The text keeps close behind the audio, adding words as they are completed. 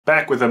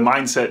back with a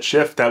mindset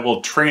shift that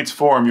will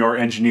transform your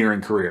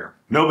engineering career.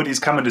 Nobody's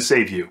coming to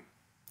save you.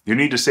 You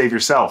need to save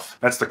yourself.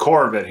 That's the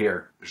core of it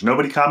here. There's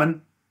nobody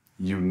coming.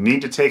 You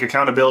need to take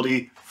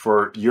accountability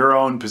for your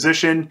own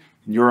position,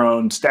 your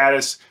own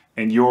status,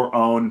 and your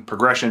own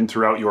progression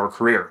throughout your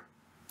career.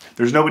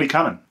 There's nobody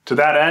coming. To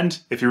that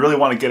end, if you really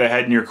want to get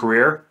ahead in your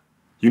career,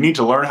 you need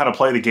to learn how to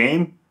play the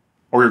game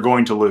or you're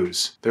going to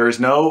lose. There is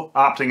no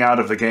opting out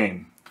of the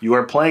game. You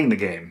are playing the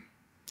game.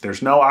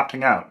 There's no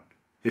opting out.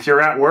 If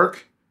you're at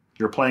work,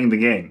 you're playing the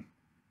game.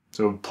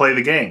 So play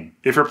the game.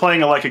 If you're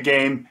playing it like a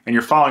game and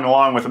you're following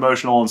along with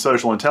emotional and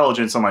social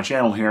intelligence on my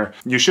channel here,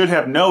 you should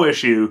have no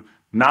issue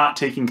not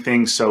taking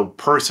things so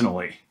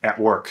personally at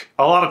work.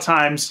 A lot of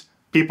times,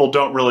 people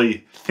don't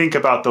really think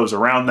about those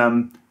around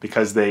them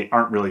because they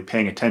aren't really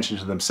paying attention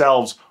to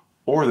themselves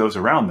or those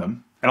around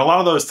them. And a lot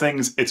of those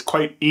things, it's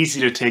quite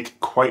easy to take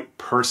quite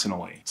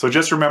personally. So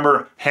just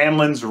remember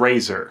Hanlon's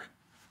razor.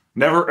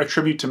 Never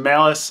attribute to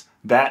malice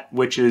that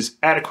which is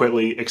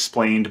adequately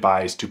explained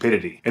by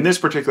stupidity. In this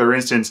particular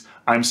instance,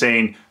 I'm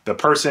saying the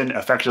person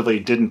effectively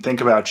didn't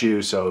think about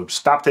you, so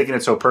stop taking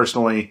it so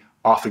personally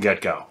off the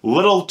get-go.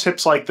 Little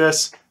tips like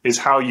this is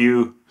how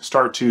you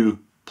start to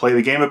play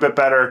the game a bit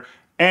better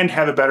and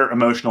have a better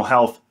emotional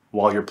health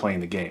while you're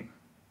playing the game.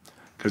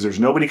 Because there's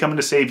nobody coming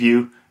to save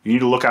you. You need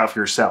to look out for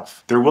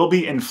yourself. There will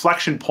be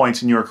inflection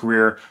points in your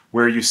career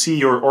where you see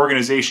your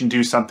organization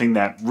do something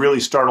that really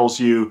startles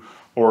you,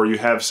 or you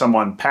have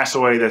someone pass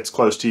away that's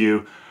close to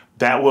you.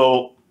 That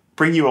will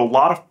bring you a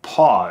lot of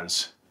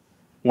pause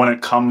when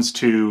it comes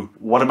to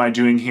what am I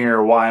doing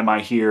here? Why am I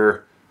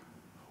here?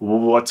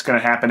 What's going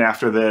to happen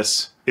after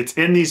this? It's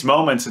in these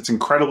moments it's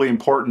incredibly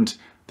important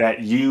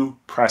that you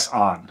press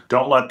on.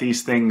 Don't let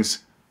these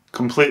things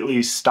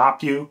completely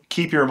stop you.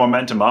 Keep your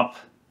momentum up.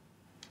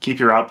 Keep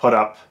your output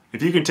up.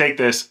 If you can take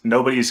this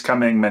nobody's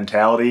coming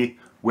mentality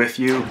with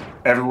you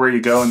everywhere you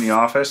go in the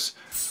office,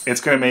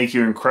 it's going to make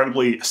you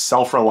incredibly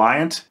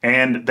self-reliant,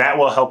 and that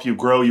will help you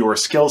grow your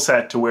skill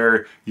set to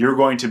where you're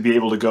going to be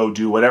able to go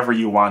do whatever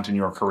you want in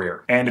your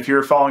career. And if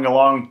you're following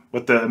along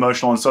with the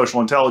emotional and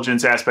social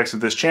intelligence aspects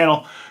of this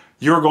channel,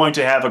 you're going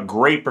to have a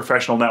great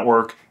professional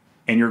network,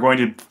 and you're going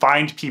to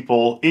find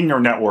people in your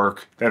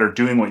network that are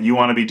doing what you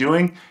want to be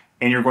doing,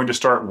 and you're going to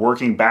start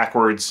working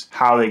backwards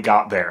how they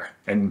got there.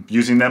 And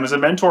using them as a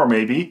mentor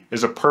maybe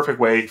is a perfect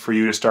way for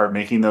you to start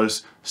making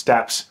those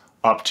steps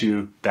up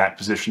to that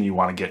position you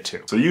want to get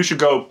to. So you should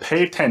go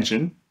pay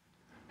attention,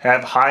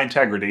 have high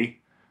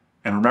integrity,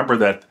 and remember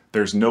that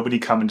there's nobody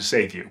coming to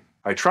save you.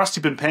 I trust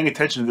you've been paying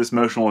attention to this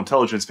emotional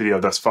intelligence video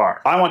thus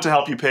far. I want to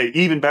help you pay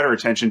even better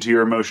attention to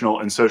your emotional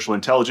and social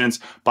intelligence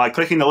by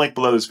clicking the link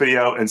below this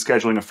video and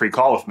scheduling a free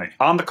call with me.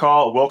 On the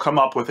call, we'll come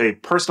up with a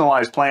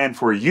personalized plan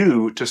for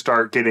you to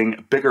start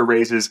getting bigger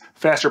raises,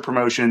 faster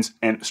promotions,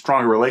 and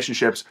stronger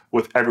relationships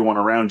with everyone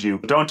around you.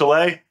 Don't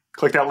delay,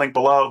 click that link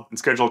below and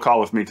schedule a call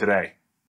with me today.